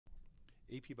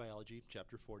AP Biology,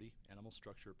 Chapter 40, Animal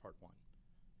Structure, Part 1.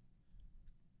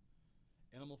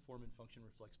 Animal form and function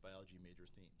reflects biology major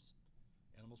themes.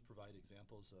 Animals provide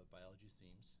examples of biology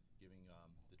themes, giving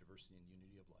the diversity and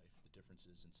unity of life, the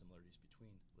differences and similarities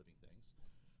between living things.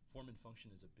 Form and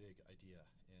function is a big idea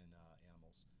in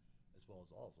animals, as well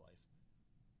as all of life.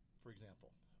 For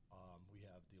example, we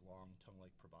have the long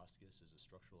tongue-like proboscis as a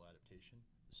structural adaptation.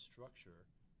 The structure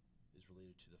is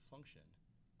related to the function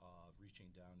of reaching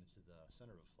down into the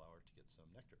center of a flower to get some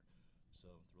nectar. So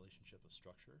the relationship of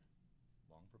structure,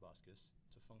 long proboscis,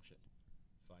 to function,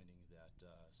 finding that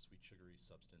sweet sugary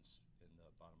substance in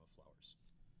the bottom of flowers.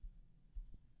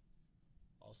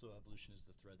 Also, evolution is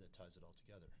the thread that ties it all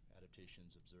together.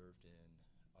 Adaptations observed in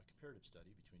a comparative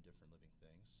study between different living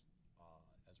things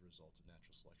as a result of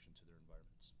natural selection to their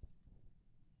environments.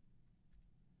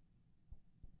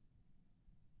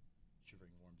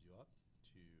 Shivering warms you up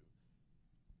to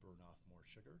burn off more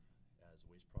sugar. As a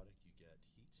waste product, you get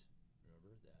heat.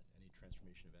 Remember that any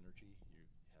transformation of energy, you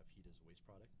have heat as a waste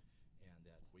product, and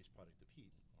that waste product of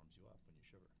heat warms you up when you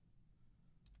shiver.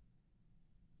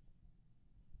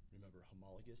 Remember,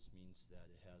 homologous means that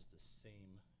it has the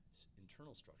same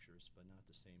internal structures, but not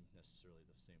necessarily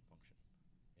the same function.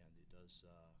 And it does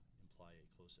imply a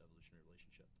close evolutionary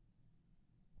relationship.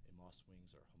 A moth's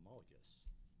wings are homologous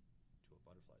to a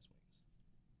butterfly's wings.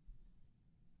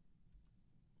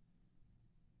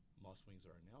 Moth's wings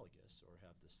are analogous or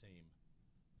have the same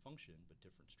function but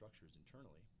different structures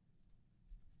internally.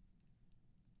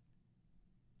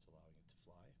 It's allowing it to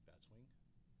fly, bat's wing.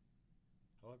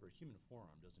 However, a human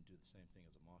forearm doesn't do the same thing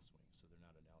as a moth's wing, so they're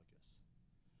not analogous.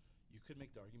 You could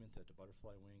make the argument that the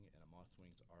butterfly wing and a moth's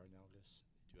wings are analogous.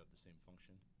 They do have the same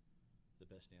function. The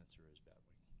best answer is bat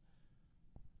wing.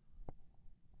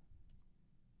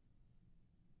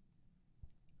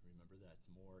 Remember that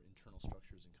more internal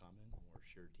structures in common, more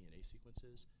shared DNA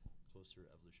sequences, closer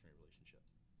evolutionary relationship.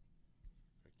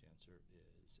 Correct answer is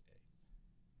A.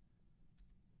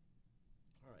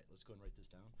 All right, let's go and write this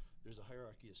down. There's a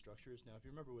hierarchy of structures. Now, if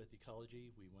you remember with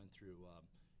ecology, we went through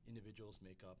individuals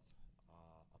make up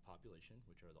a population,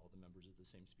 which are all the members of the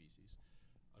same species.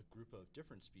 A group of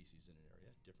different species in an area,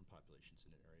 different populations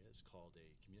in an area, is called a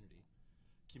community.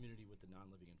 Community with the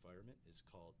non-living environment is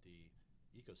called the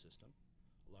ecosystem.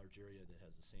 A large area that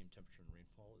has the same temperature and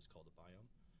rainfall is called a biome.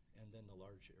 And then the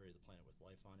large area of the planet with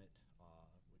life on it,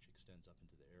 which extends up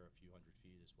into the air a few hundred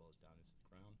feet as well as down into the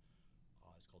ground,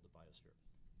 is called the biosphere.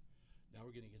 Now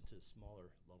we're getting into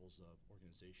smaller levels of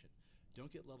organization.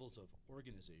 Don't get levels of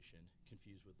organization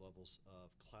confused with levels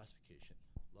of classification.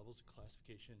 Levels of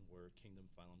classification were kingdom,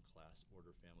 phylum, class,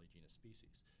 order, family, genus,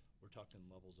 species. We're talking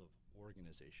levels of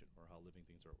organization, or how living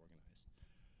things are organized.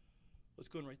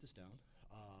 Let's go and write this down.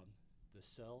 The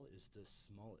cell is the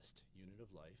smallest unit of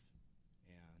life,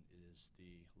 and it is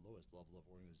the lowest level of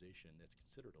organization that's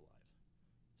considered alive.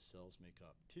 Cells make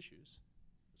up tissues.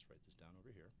 Let's write this down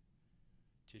over here.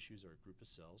 Tissues are a group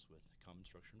of cells with common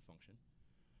structure and function.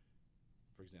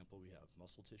 For example, we have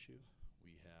muscle tissue,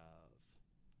 we have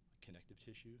connective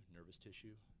tissue, nervous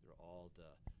tissue. They're all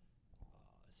the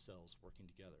cells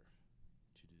working together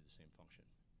to do the same function.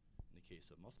 In the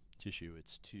case of muscle tissue,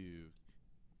 it's to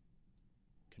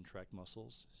contract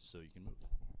muscles so you can move.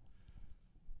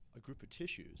 A group of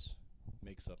tissues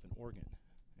makes up an organ,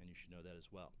 and you should know that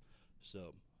as well.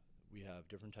 So we have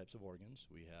different types of organs.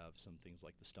 We have some things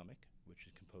like the stomach, which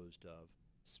is composed of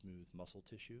smooth muscle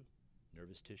tissue,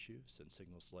 nervous tissue, send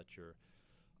signals to let your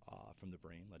from the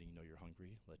brain, letting you know you're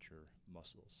hungry, let your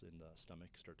muscles in the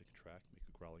stomach start to contract, make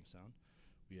a growling sound.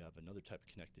 We have another type of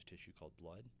connective tissue called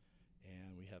blood,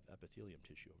 and we have epithelium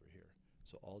tissue over here.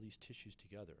 So all these tissues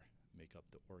together make up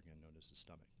the organ known as the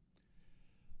stomach.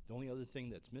 The only other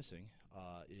thing that's missing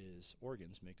is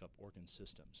organs make up organ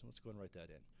systems. So let's go and write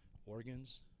that in.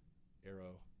 Organs,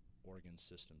 arrow, organ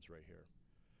systems right here.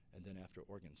 And then after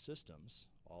organ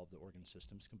systems, all of the organ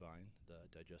systems combine, the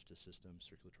digestive system,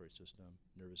 circulatory system,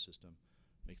 nervous system,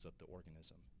 makes up the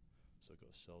organism. So it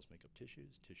goes cells make up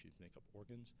tissues, tissues make up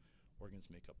organs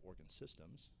make up organ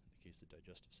systems. In the case of the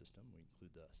digestive system, we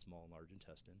include the small and large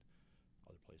intestine,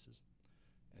 other places.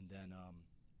 And then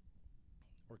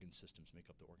organ systems make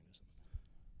up the organism.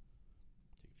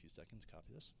 Take a few seconds,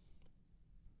 copy this.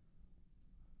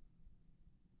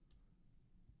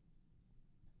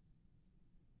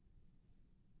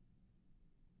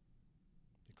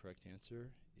 The correct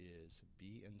answer is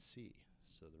B and C.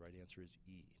 So the right answer is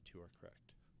E. Two are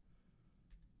correct.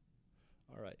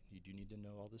 All right, you do need to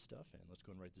know all this stuff, and let's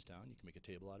go and write this down. You can make a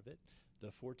table out of it.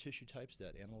 The 4 tissue types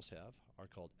that animals have are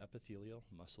called epithelial,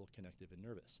 muscle, connective, and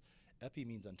nervous. Epi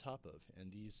means on top of,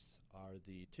 and these are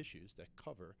the tissues that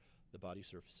cover the body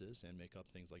surfaces and make up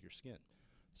things like your skin.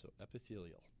 So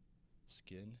epithelial,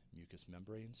 skin, mucous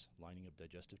membranes, lining of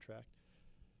digestive tract.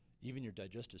 Even your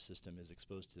digestive system is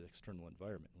exposed to the external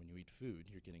environment. When you eat food,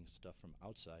 you're getting stuff from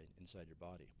outside inside your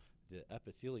body. The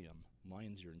epithelium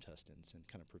lines your intestines and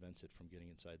kind of prevents it from getting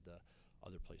inside the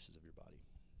other places of your body.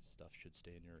 Stuff should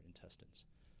stay in your intestines.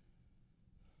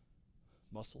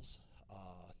 Muscles,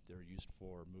 they're used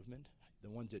for movement. The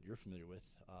ones that you're familiar with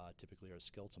typically are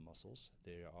skeletal muscles.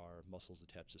 They are muscles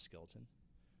attached to skeleton.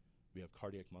 We have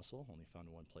cardiac muscle, only found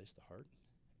in one place, the heart,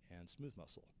 and smooth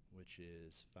muscle, which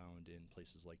is found in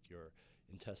places like your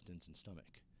intestines and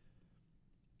stomach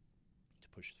to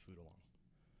push the food along.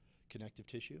 Connective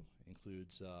tissue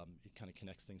includes, it kind of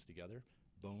connects things together.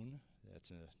 Bone,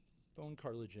 bone,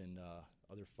 cartilage, and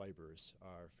other fibers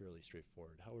are fairly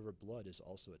straightforward. However, blood is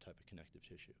also a type of connective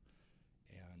tissue.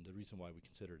 And the reason why we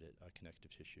considered it a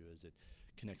connective tissue is it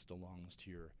connects the lungs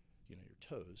to your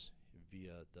toes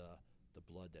via the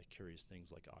blood that carries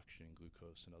things like oxygen,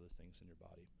 glucose, and other things in your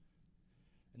body.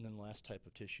 And then the last type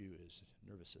of tissue is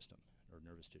nervous system, or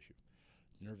nervous tissue.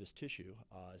 Nervous tissue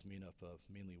is made up of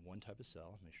mainly one type of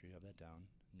cell. Make sure you have that down,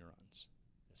 neurons.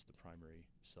 That's the primary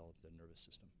cell of the nervous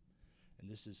system. And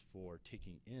this is for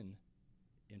taking in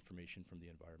information from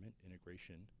the environment,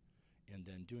 integration, and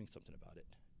then doing something about it,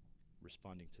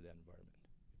 responding to that environment.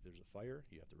 If there's a fire,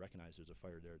 you have to recognize there's a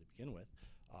fire there to begin with.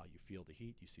 You feel the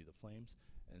heat, you see the flames,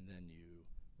 and then you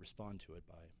respond to it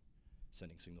by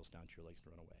sending signals down to your legs to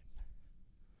run away.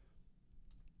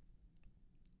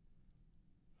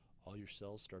 All your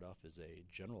cells start off as a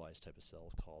generalized type of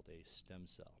cell called a stem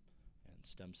cell. And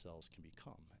stem cells can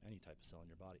become any type of cell in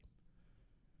your body.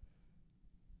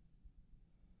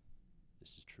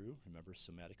 This is true. Remember,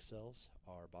 somatic cells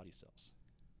are body cells.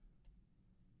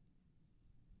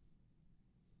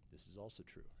 This is also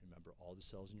true. Remember, all the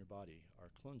cells in your body are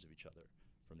clones of each other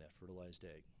from that fertilized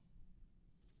egg.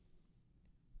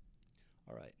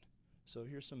 All right, so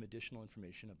here's some additional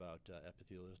information about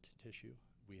epithelial tissue.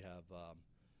 We have,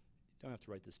 you don't have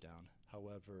to write this down,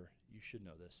 however, you should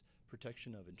know this,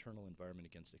 protection of internal environment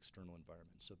against external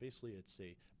environment. So basically it's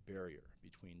a barrier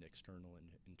between the external and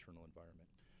internal environment.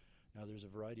 Now there's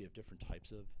a variety of different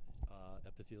types of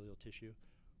epithelial tissue.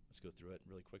 Let's go through it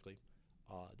really quickly.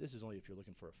 This is only if you're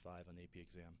looking for a 5 on the AP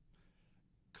exam.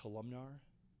 Columnar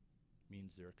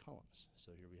means there are columns.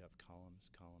 So here we have columns,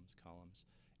 columns, columns.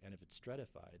 And if it's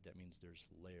stratified, that means there's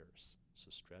layers. So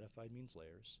stratified means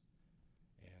layers,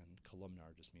 and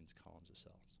columnar just means columns of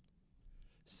cells.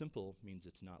 Simple means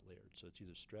it's not layered. So it's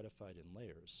either stratified in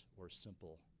layers or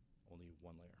simple, only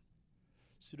one layer.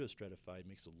 Pseudostratified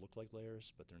makes it look like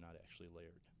layers, but they're not actually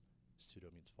layered.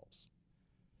 Pseudo means false.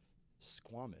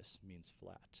 Squamous means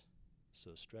flat.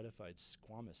 So stratified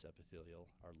squamous epithelial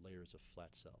are layers of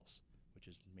flat cells, which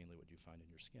is mainly what you find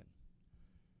in your skin.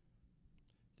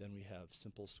 Then we have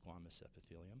simple squamous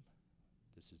epithelium.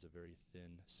 This is a very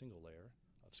thin single layer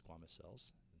of squamous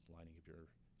cells, the lining of your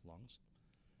lungs.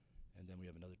 And then we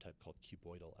have another type called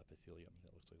cuboidal epithelium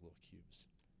that looks like little cubes.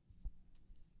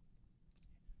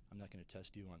 I'm not going to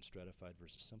test you on stratified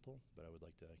versus simple, but I would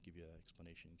like to give you an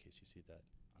explanation in case you see that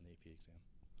on the AP exam.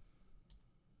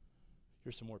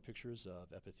 Here's some more pictures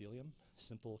of epithelium.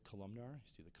 Simple columnar,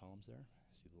 you see the columns there,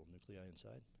 you see the little nuclei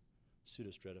inside.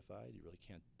 Pseudostratified, you really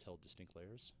can't tell distinct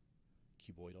layers.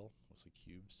 Cuboidal, looks like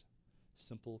cubes.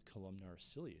 Simple columnar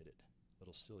ciliated,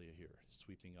 little cilia here,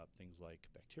 sweeping up things like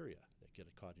bacteria that get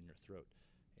caught in your throat.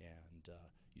 And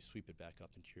you sweep it back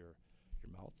up into your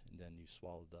mouth, and then you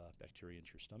swallow the bacteria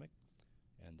into your stomach,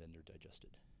 and then they're digested.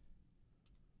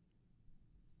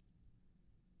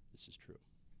 This is true.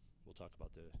 We'll talk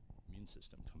about the immune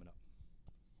system coming up.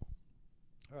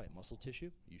 All right, muscle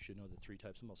tissue. You should know the 3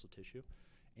 types of muscle tissue,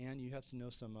 and you have to know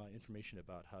some information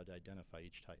about how to identify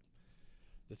each type.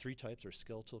 The 3 types are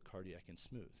skeletal, cardiac, and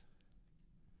smooth.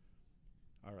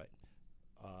 All right,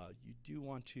 you do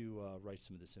want to write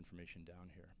some of this information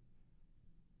down here.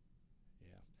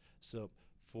 Yeah. So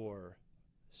for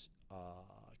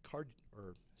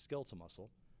skeletal muscle,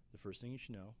 the first thing you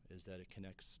should know is that it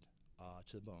connects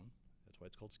to the bone. That's why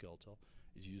it's called skeletal.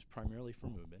 It's used primarily for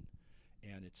movement,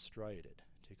 and it's striated.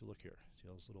 Take a look here. See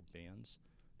those little bands?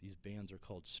 These bands are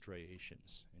called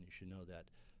striations, and you should know that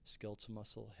skeletal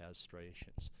muscle has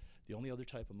striations. The only other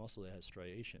type of muscle that has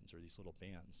striations, or these little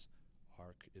bands,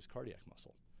 is cardiac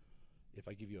muscle. If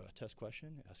I give you a test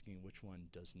question asking which one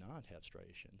does not have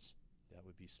striations, that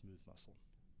would be smooth muscle.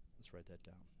 Let's write that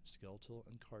down. Skeletal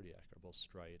and cardiac are both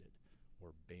striated,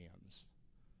 or bands.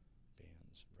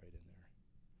 Bands right in there.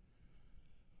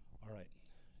 All right.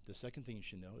 The second thing you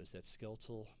should know is that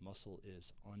skeletal muscle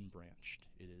is unbranched.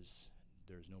 There's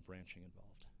no branching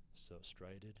involved. So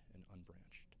striated and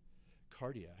unbranched.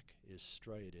 Cardiac is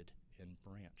striated and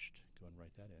branched. Go and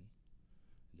write that in.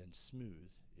 And then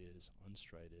smooth is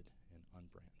unstriated and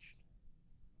unbranched.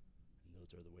 And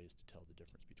those are the ways to tell the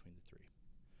difference between the three.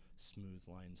 Smooth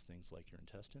lines things like your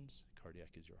intestines.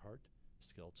 Cardiac is your heart.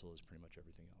 Skeletal is pretty much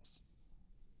everything else.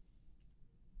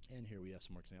 And here we have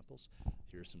some more examples.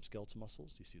 Here are some skeletal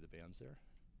muscles. You see the bands there,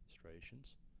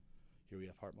 striations. Here we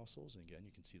have heart muscles, and again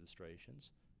you can see the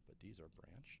striations, but these are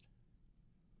branched.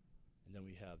 And then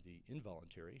we have the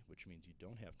involuntary, which means you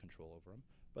don't have control over them.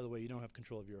 By the way, you don't have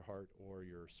control of your heart or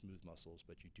your smooth muscles,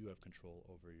 but you do have control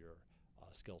over your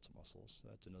skeletal muscles.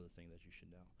 That's another thing that you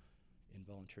should know.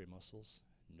 Involuntary muscles,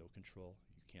 no control.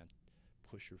 You can't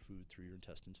push your food through your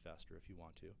intestines faster if you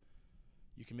want to.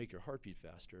 You can make your heart beat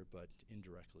faster, but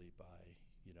indirectly by,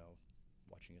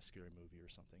 watching a scary movie or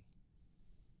something.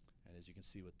 And as you can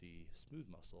see with the smooth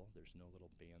muscle, there's no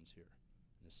little bands here.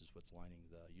 And this is what's lining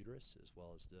the uterus as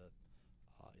well as the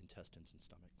intestines and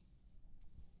stomach.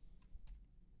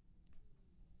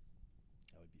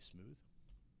 That would be smooth.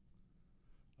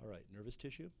 All right, nervous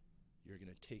tissue. You're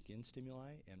going to take in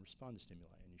stimuli and respond to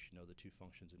stimuli, and you should know the two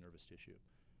functions of nervous tissue.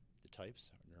 The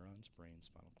types are neurons, brain,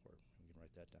 spinal cord. We can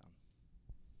write that down.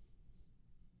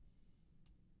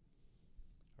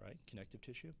 All right, connective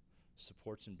tissue.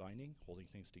 Supports and binding, holding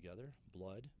things together.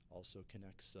 Blood also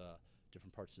connects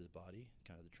different parts of the body,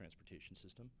 kind of the transportation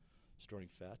system. Storing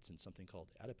fats in something called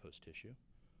adipose tissue.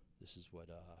 This is what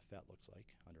fat looks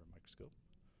like under a microscope.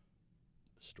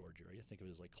 Storage area, think of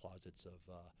it as like closets of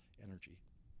energy.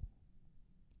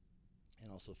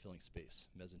 And also filling space.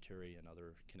 Mesentery and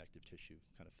other connective tissue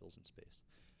kind of fills in space.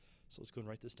 So let's go and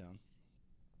write this down.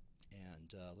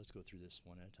 And let's go through this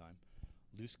one at a time.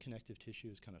 Loose connective tissue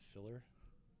is kind of filler.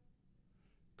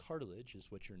 Cartilage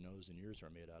is what your nose and ears are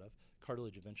made out of.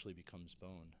 Cartilage eventually becomes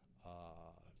bone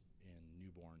in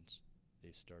newborns.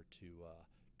 They start to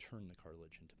turn the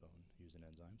cartilage into bone using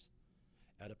enzymes.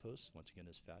 Adipose, once again,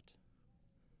 is fat.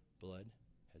 Blood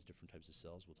has different types of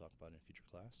cells we'll talk about in a future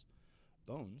class.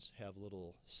 Bones have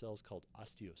little cells called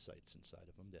osteocytes inside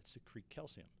of them that secrete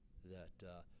calcium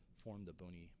that form the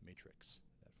bony matrix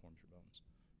that forms your bones.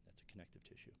 That's a connective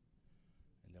tissue.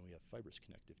 And then we have fibrous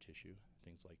connective tissue,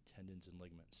 things like tendons and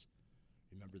ligaments.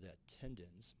 Remember that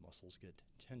tendons, muscles get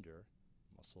tender,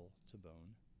 muscle to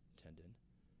bone, tendon,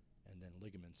 and then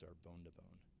ligaments are bone to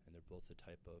bone. And they're both a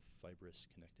type of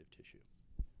fibrous connective tissue.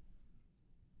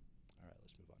 All right,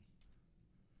 let's move on.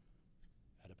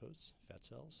 Adipose, fat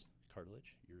cells,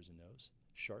 cartilage, ears and nose.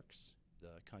 Sharks,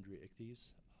 the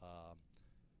chondriichthyes,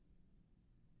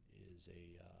 is a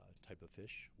type of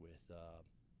fish with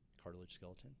cartilage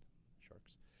skeleton,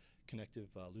 sharks. Connective,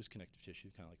 loose connective tissue,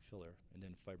 kind of like filler, and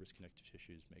then fibrous connective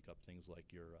tissues make up things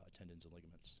like your tendons and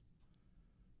ligaments.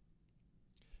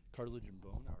 Cartilage and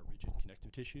bone are rigid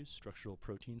connective tissues, structural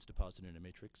proteins deposited in a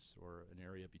matrix or an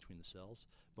area between the cells.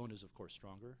 Bone is, of course,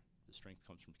 stronger. The strength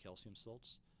comes from calcium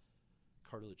salts.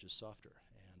 Cartilage is softer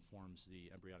and forms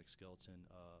the embryonic skeleton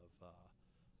of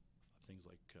things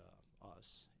like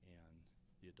us and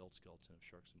the adult skeleton of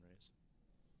sharks and rays.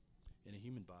 In a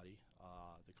human body,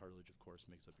 the cartilage, of course,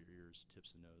 makes up your ears,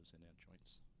 tips of nose, and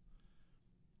joints.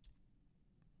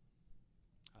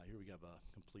 Here we have a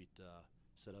complete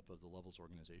setup of the levels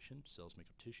organization. Cells make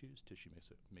up tissues, tissue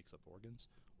makes up organs,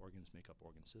 organs make up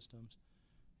organ systems,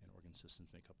 and organ systems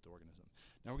make up the organism.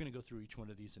 Now we're going to go through each one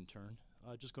of these in turn.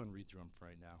 Just go and read through them for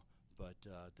right now, but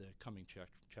the coming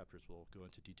chapters will go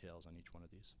into details on each one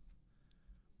of these.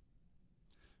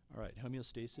 All right,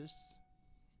 homeostasis.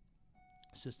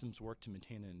 Systems work to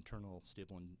maintain an internal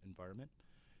stable environment.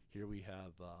 Here we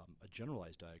have a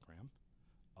generalized diagram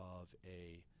of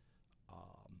a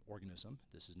organism.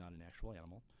 This is not an actual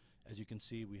animal. As you can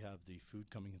see, we have the food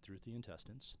coming in through the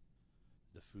intestines.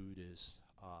 The food is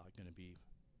going to be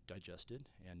digested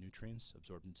and nutrients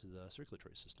absorbed into the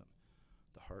circulatory system.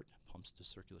 The heart pumps the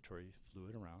circulatory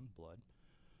fluid around, blood.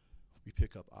 We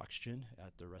pick up oxygen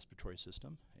at the respiratory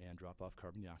system and drop off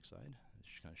carbon dioxide.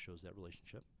 This kind of shows that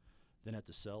relationship. Then at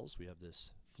the cells, we have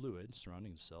this fluid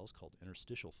surrounding the cells called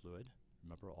interstitial fluid.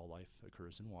 Remember, all life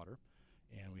occurs in water.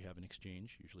 And we have an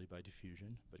exchange, usually by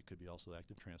diffusion, but it could be also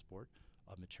active transport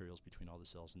of materials between all the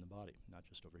cells in the body, not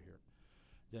just over here.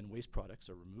 Then waste products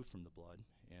are removed from the blood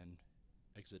and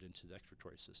exit into the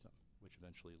excretory system, which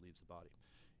eventually leaves the body.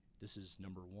 This is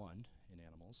number 1 in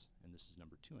animals, and this is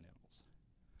number 2 in animals.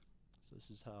 So this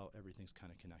is how everything's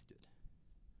kind of connected.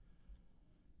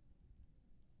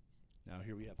 Now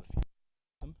here we have a feedback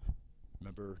system.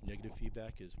 Remember, negative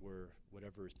feedback is where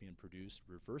whatever is being produced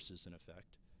reverses an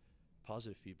effect.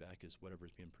 Positive feedback is whatever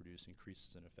is being produced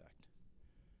increases an effect.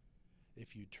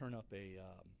 If you turn up a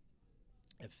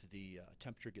If the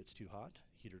temperature gets too hot,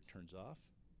 heater turns off,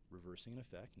 reversing an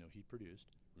effect, no heat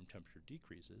produced, room temperature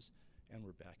decreases, and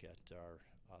we're back at our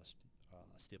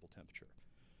stable temperature.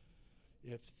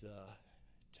 If the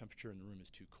temperature in the room is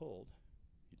too cold,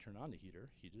 you turn on the heater,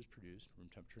 heat is produced, room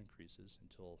temperature increases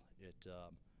until it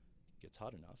gets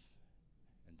hot enough,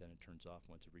 and then it turns off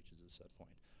once it reaches a set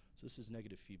point. So this is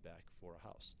negative feedback for a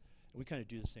house. And we kind of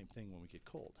do the same thing when we get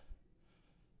cold.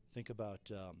 Think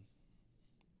about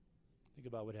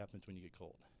what happens when you get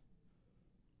cold.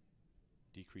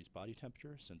 Decreased body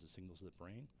temperature sends a signal to the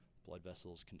brain. Blood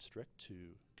vessels constrict to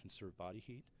conserve body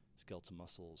heat. Skeletal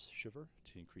muscles shiver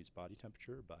to increase body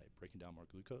temperature by breaking down more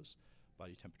glucose.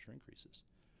 Body temperature increases.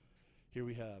 Here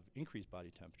we have increased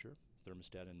body temperature.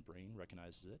 Thermostat in the brain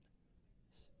recognizes it.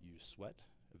 You sweat.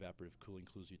 Evaporative cooling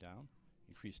cools you down.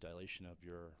 Increased dilation of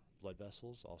your blood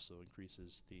vessels also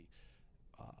increases the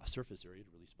surface area to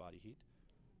release body heat.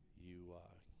 You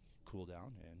cool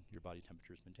down and your body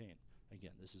temperature is maintained.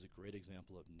 Again, this is a great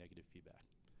example of negative feedback.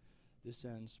 This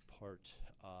ends part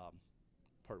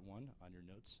 1 on your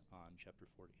notes on chapter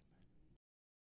 40.